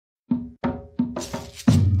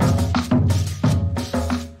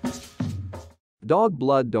Dog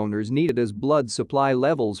blood donors needed as blood supply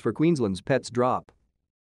levels for Queensland's pets drop.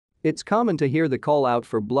 It's common to hear the call out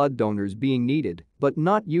for blood donors being needed, but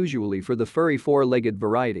not usually for the furry four-legged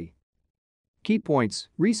variety. Key points: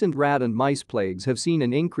 recent rat and mice plagues have seen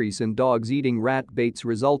an increase in dogs eating rat baits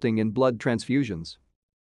resulting in blood transfusions.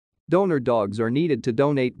 Donor dogs are needed to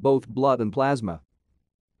donate both blood and plasma.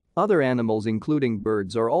 Other animals including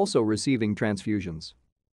birds are also receiving transfusions.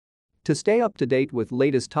 To stay up to date with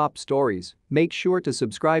latest top stories, make sure to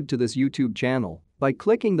subscribe to this YouTube channel by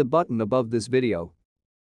clicking the button above this video.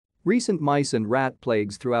 Recent mice and rat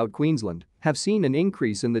plagues throughout Queensland have seen an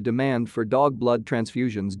increase in the demand for dog blood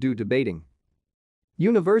transfusions due to baiting.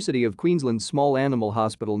 University of Queensland Small Animal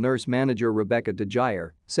Hospital nurse manager Rebecca de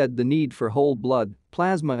Gier said the need for whole blood,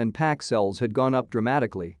 plasma and pack cells had gone up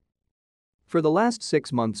dramatically. For the last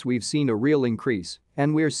 6 months we've seen a real increase,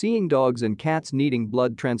 and we're seeing dogs and cats needing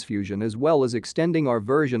blood transfusion as well as extending our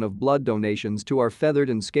version of blood donations to our feathered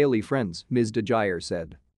and scaly friends, Ms. de Gier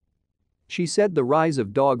said. She said the rise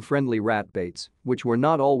of dog-friendly rat baits, which were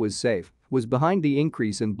not always safe, was behind the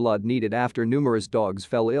increase in blood needed after numerous dogs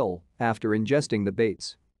fell ill after ingesting the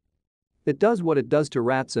baits. It does what it does to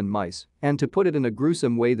rats and mice, and to put it in a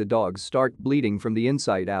gruesome way, the dogs start bleeding from the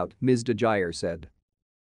inside out, Ms. de Gier said.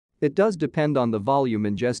 It does depend on the volume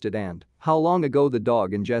ingested and how long ago the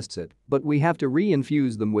dog ingests it, but we have to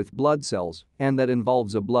re-infuse them with blood cells, and that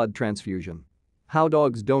involves a blood transfusion. How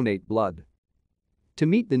dogs donate blood. To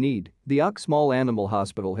meet the need, the Queensland Small Animal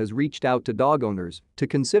Hospital has reached out to dog owners to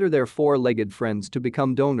consider their four-legged friends to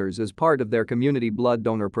become donors as part of their community blood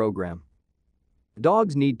donor program.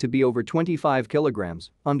 Dogs need to be over 25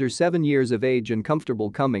 kilograms, under 7 years of age and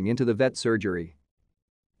comfortable coming into the vet surgery.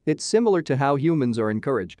 It's similar to how humans are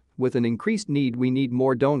encouraged. With an increased need we need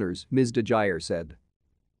more donors, Ms. de Gier said.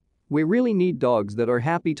 We really need dogs that are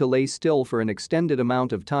happy to lay still for an extended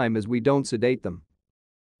amount of time as we don't sedate them.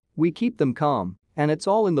 We keep them calm, and it's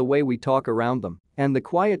all in the way we talk around them and the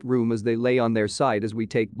quiet room as they lay on their side as we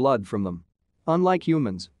take blood from them. Unlike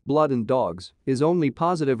humans, blood in dogs is only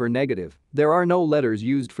positive or negative. There are no letters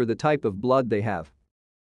used for the type of blood they have.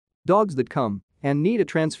 Dogs that come and need a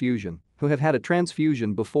transfusion, who have had a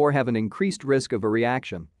transfusion before, have an increased risk of a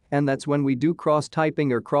reaction, and that's when we do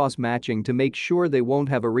cross-typing or cross-matching to make sure they won't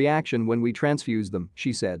have a reaction when we transfuse them,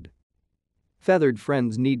 she said. Feathered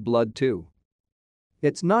friends need blood too.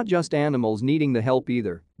 It's not just animals needing the help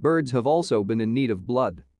either, birds have also been in need of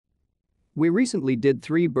blood. We recently did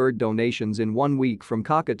 3 bird donations in 1 week from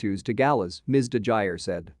cockatoos to galahs, Ms. de Gier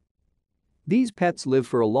said. These pets live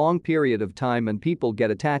for a long period of time and people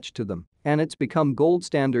get attached to them, and it's become gold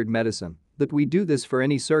standard medicine that we do this for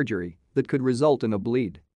any surgery that could result in a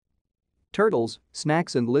bleed. Turtles,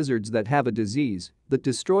 snakes and lizards that have a disease that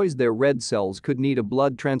destroys their red cells could need a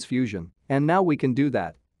blood transfusion, and now we can do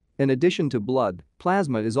that. In addition to blood,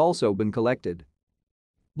 plasma has also been collected.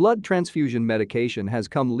 Blood transfusion medication has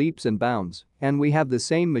come leaps and bounds, and we have the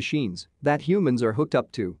same machines that humans are hooked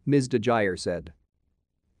up to, Ms. de Gier said.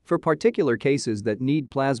 For particular cases that need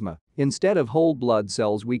plasma, instead of whole blood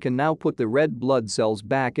cells we can now put the red blood cells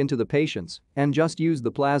back into the patients and just use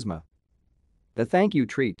the plasma. A thank you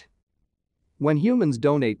treat. When humans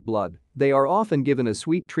donate blood, they are often given a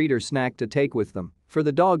sweet treat or snack to take with them. For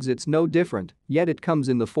the dogs it's no different, yet it comes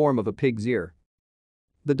in the form of a pig's ear.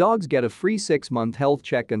 The dogs get a free 6-month health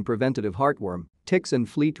check and preventative heartworm, ticks and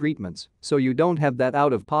flea treatments, so you don't have that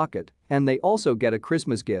out of pocket, and they also get a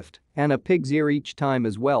Christmas gift and a pig's ear each time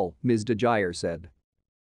as well, Ms. de Gier said.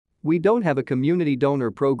 We don't have a community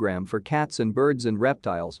donor program for cats and birds and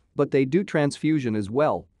reptiles, but they do transfusion as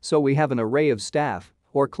well, so we have an array of staff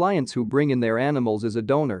or clients who bring in their animals as a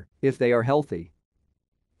donor if they are healthy.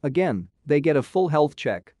 Again, they get a full health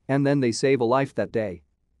check and then they save a life that day.